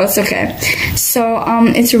 there we go. It's okay. So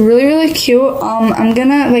it's really cute. I'm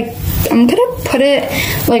gonna put it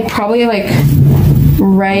like probably like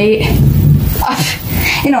right up.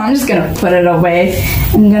 You know, I'm just gonna put it away.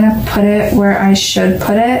 I'm gonna put it where I should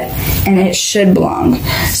put it, and it should belong.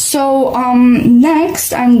 So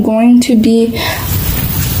next I'm going to be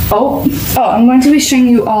I'm going to be showing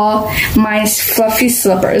you all my fluffy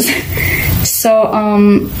slippers. So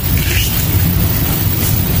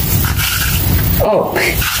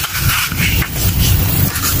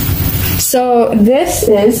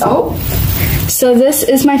so this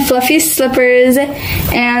is my fluffy slippers,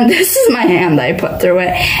 and this is my hand that I put through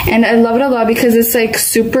it, and I love it a lot because it's like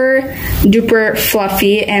super duper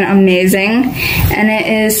fluffy and amazing, and it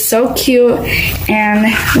is so cute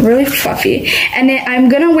and really fluffy, and I'm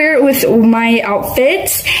gonna wear it with my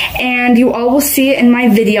outfits, and you all will see it in my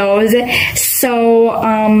videos. So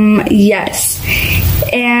yes,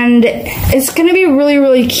 and it's gonna be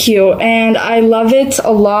really cute, and I love it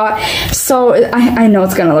a lot. So I know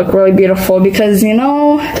it's gonna look really beautiful because, you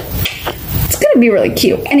know, it's gonna be really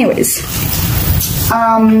cute. Anyways,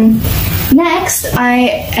 next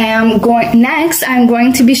I'm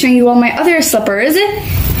going to be showing you all my other slippers.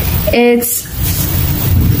 It's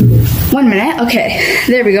 1 minute. Okay,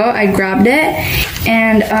 there we go. I grabbed it,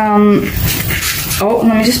 and oh,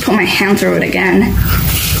 let me just put my hand through it again.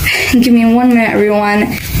 Give me 1 minute, everyone.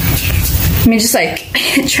 Let me just like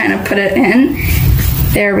trying to put it in.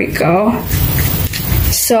 There we go.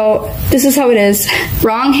 So this is how it is.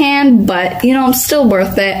 Wrong hand, but you know, still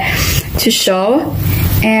worth it to show.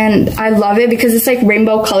 And I love it because it's like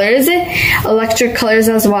rainbow colors, electric colors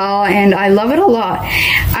as well, and I love it a lot.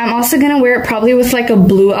 I'm also gonna wear it probably with like a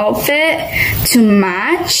blue outfit to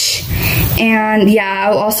match. And yeah,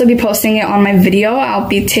 I'll also be posting it on my video. I'll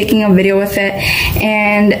be taking a video with it.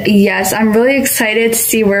 And yes, I'm really excited to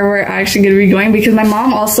see where we're actually going to be going, because my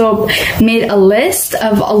mom also made a list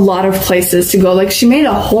of a lot of places to go. Like, she made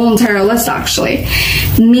a whole entire list actually.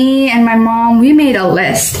 Me and my mom, we made a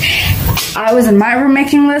list. I was in my room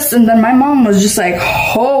making lists, and then my mom was just like,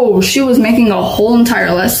 oh, she was making a whole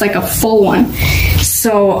entire list, like a full one.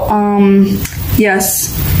 So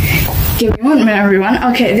yes. Give me 1 minute, everyone.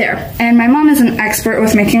 Okay, there. And my mom is an expert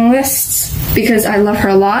with making lists because I love her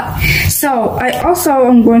a lot. So I also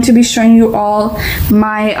am going to be showing you all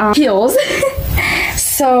my heels.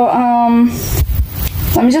 So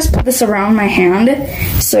let me just put this around my hand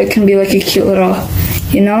so it can be like a cute little,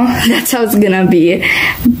 you know, that's how it's gonna be.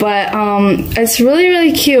 But it's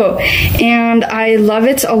really cute, and I love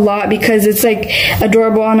it a lot because it's like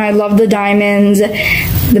adorable, and I love the diamonds,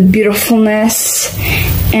 the beautifulness,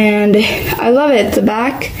 and I love it. The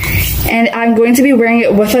back, and I'm going to be wearing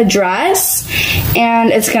it with a dress,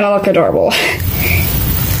 and it's gonna look adorable.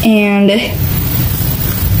 And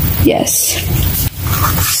yes,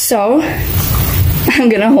 so I'm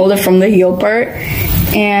gonna hold it from the heel part,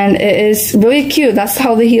 and it is really cute. That's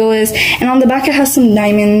how the heel is, and on the back it has some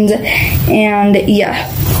diamonds. And yeah,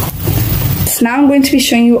 so now I'm going to be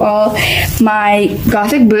showing you all my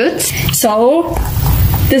gothic boots. So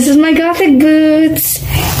this is my gothic boots,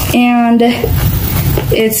 and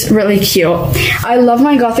It's really cute. I love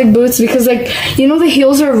my Gothic boots because, like, you know, the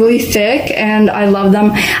heels are really thick and I love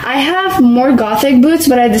them. I have more Gothic boots,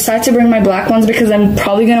 but I decided to bring my black ones because I'm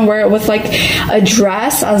probably gonna wear it with like a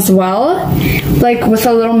dress as well, like with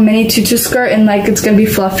a little mini tutu skirt, and like it's gonna be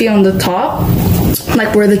fluffy on the top,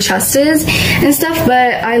 like where the chest is and stuff.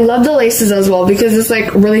 But I love the laces as well because it's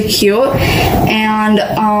like really cute, and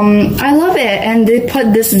I love it. And they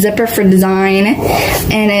put this zipper for design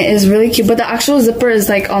and it is really cute, but the actual zipper is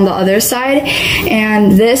like on the other side,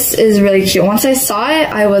 and this is really cute. Once I saw it,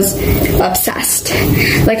 I was obsessed.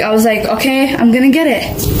 Like, I was like, okay, I'm gonna get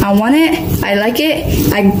it. I want it, I like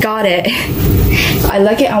it, I got it. I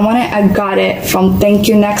like it, I want it, I got it. From Thank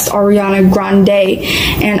You Next, Ariana Grande.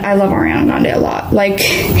 And I love Ariana Grande a lot. Like,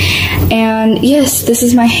 and yes, this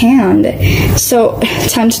is my hand. So,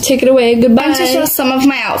 time to take it away. Goodbye. I'm to show some of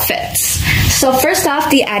my outfits. So first off,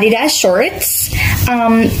 the Adidas shorts.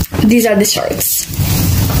 These are the shorts.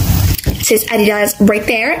 It says Adidas right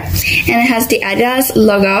there, and it has the Adidas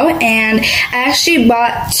logo. And I actually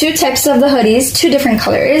bought two types of the hoodies, two different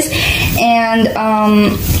colors, and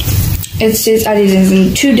it says Adidas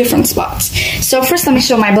in two different spots. So first, let me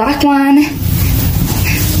show my black one.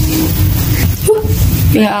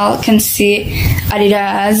 You all can see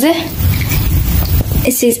Adidas.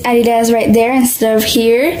 It says Adidas right there instead of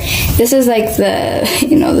here. This is like the,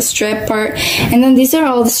 you know, the strip part. And then these are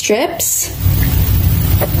all the strips.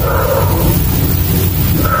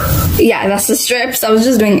 Yeah, that's the strips. I was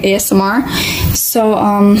just doing ASMR. So,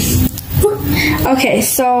 okay,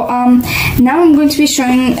 so now I'm going to be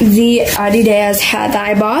showing the Adidas hat that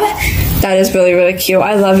I bought. That is really, really cute.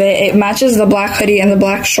 I love it. It matches the black hoodie and the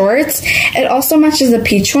black shorts. It also matches the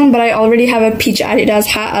peach one, but I already have a peach Adidas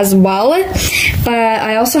hat as well. But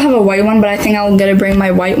I also have a white one, but I think I'm gonna bring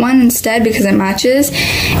my white one instead because it matches.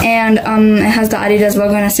 And it has the Adidas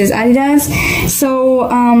logo and it says Adidas. So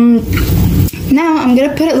now I'm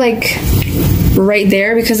gonna put it like right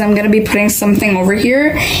there because I'm gonna be putting something over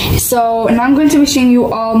here. So now I'm going to be showing you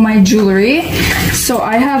all my jewelry. So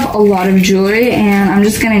I have a lot of jewelry and I'm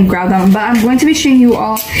just gonna grab them, but I'm going to be showing you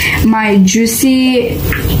all my juicy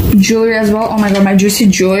jewelry as well. Oh my god, my juicy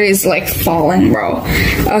jewelry is like falling, bro.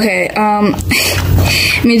 Okay,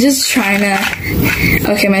 me just trying to,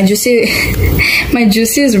 okay, my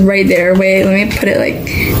juicy is right there. Wait, let me put it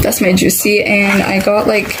like, that's my juicy, and I got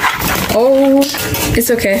like, oh,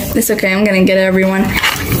 it's okay, I'm gonna get it, everyone.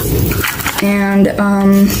 And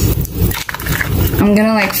I'm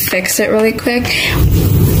gonna like fix it really quick.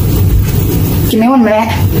 Give me 1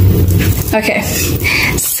 minute. Okay,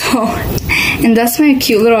 so, and that's my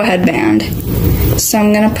cute little headband. So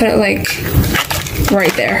I'm gonna put it like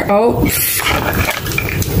right there. Oh,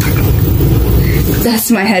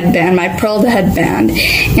 that's my headband, my pearl headband,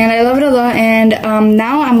 and I love it a lot. And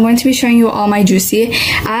now I'm going to be showing you all my juicy.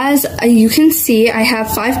 As you can see, I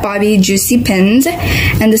have 5 Bobby juicy pins,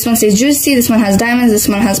 and this one says juicy, this one has diamonds, this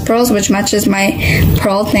one has pearls, which matches my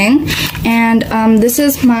pearl thing. And this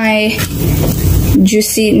is my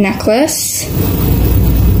juicy necklace,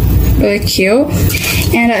 really cute.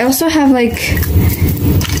 And I also have like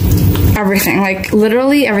everything, like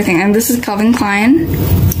literally everything. And this is Calvin Klein.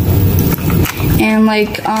 And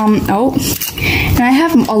like, oh, and I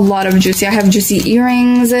have a lot of juicy. I have juicy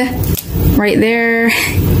earrings right there.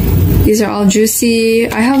 These are all juicy.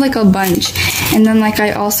 I have like a bunch. And then like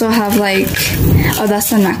I also have like, oh,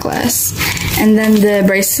 that's a necklace. And then the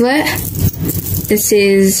bracelet, it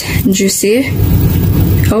says juicy.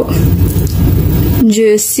 Oh,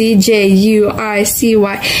 juicy, Juicy.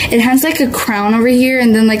 It has like a crown over here,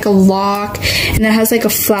 and then like a lock, and it has like a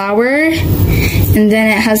flower, and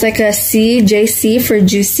then it has like a C, JC for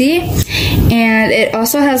juicy, and it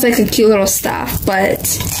also has like a cute little staff. But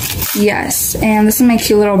yes, and this is my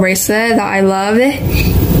cute little bracelet that I love,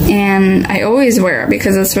 and I always wear it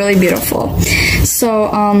because it's really beautiful. So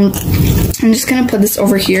I'm just gonna put this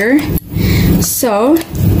over here. So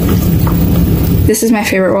this is my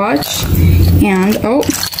favorite watch. And oh,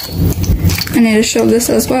 I need to show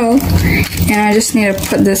this as well. And I just need to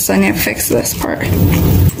put this, I need to fix this part.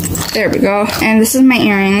 There we go. And this is my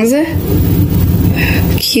earrings.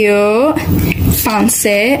 Cute. Fancy.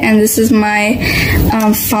 And this is my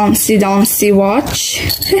fancy dancy watch.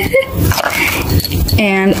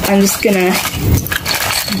 And I'm just gonna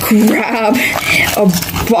grab a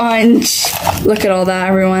bunch. Look at all that,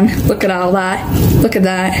 everyone. Look at all that. Look at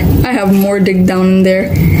that. I have more dig down in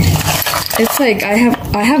there. It's like I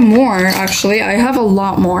have more, actually. I have a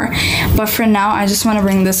lot more, but for now I just want to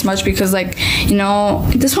bring this much because, like, you know,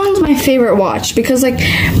 this one's my favorite watch because, like,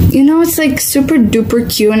 you know, it's like super duper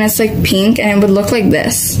cute and it's like pink and it would look like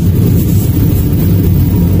this.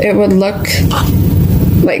 It would look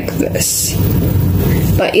like this.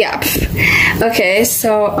 But yeah, okay,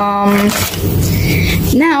 so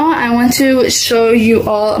now I want to show you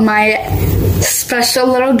all my special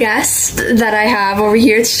little guest that I have over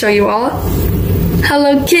here to show you all.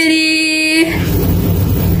 Hello Kitty!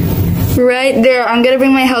 Right there, I'm gonna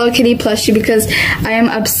bring my Hello Kitty plushie because I am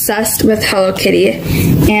obsessed with Hello Kitty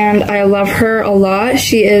and I love her a lot.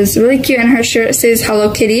 She is really cute and her shirt says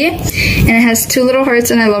Hello Kitty and it has 2 little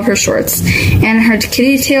hearts and I love her shorts. And her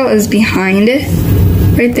kitty tail is behind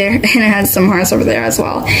right there and it has some hearts over there as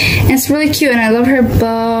well. And it's really cute and I love her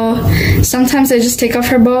bow. Sometimes I just take off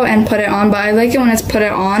her bow and put it on, but I like it when it's put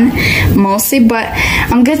it on mostly, but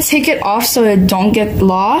I'm gonna take it off so it don't get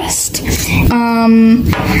lost.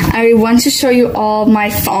 I want to show you all my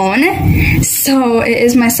phone. So it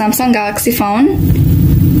is my Samsung Galaxy phone.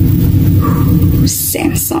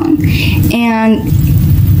 Samsung. And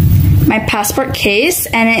my passport case,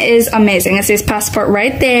 and it is amazing. It says passport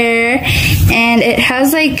right there, and it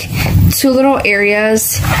has like 2 little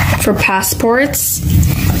areas for passports.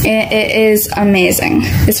 It is amazing.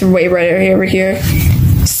 It's way right over here.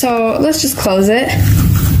 So let's just close it.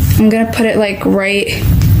 I'm gonna put it like right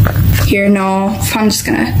here. No, I'm just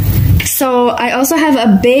gonna. So I also have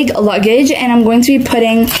a big luggage, and I'm going to be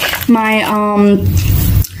putting my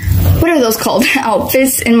what are those called?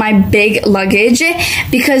 Outfits in my big luggage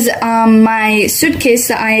because my suitcase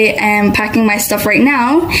that I am packing my stuff right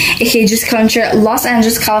now, aka just Culture, Los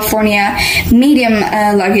Angeles, California, medium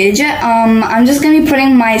luggage. I'm just gonna be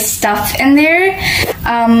putting my stuff in there.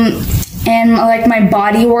 And like my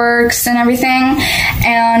body works and everything,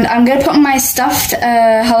 and I'm gonna put my stuffed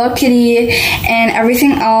Hello Kitty and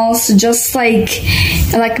everything else, just like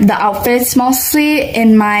the outfits mostly,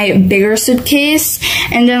 in my bigger suitcase,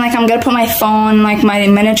 and then like I'm gonna put my phone, like my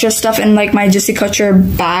miniature stuff, in like my Juicy Couture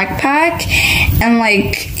backpack, and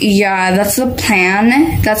like yeah, that's the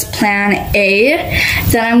plan. That's plan A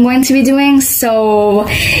that I'm going to be doing. So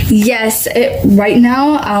yes, right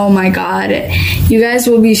now, oh my god, you guys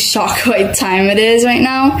will be shocked what time it is right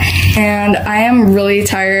now, and I am really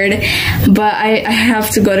tired, but I have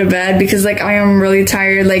to go to bed because like I am really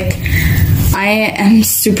tired. Like I am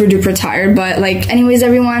super duper tired, but like anyways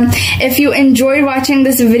everyone, if you enjoyed watching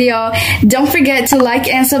this video, don't forget to like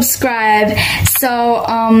and subscribe. So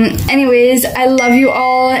anyways, I love you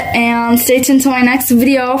all, and stay tuned to my next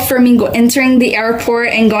video for me entering the airport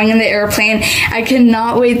and going in the airplane. I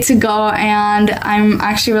cannot wait to go, and I'm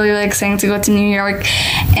actually really excited to go to New York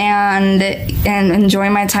and enjoy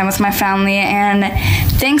my time with my family. And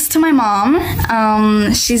thanks to my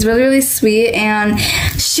mom, she's really sweet, and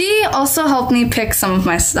she also helped me pick some of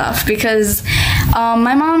my stuff because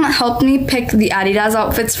my mom helped me pick the Adidas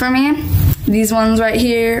outfits for me. These ones right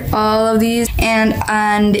here, all of these,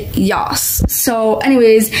 and yas. So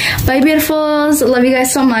anyways, bye beautifuls, love you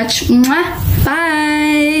guys so much. Mwah. Bye.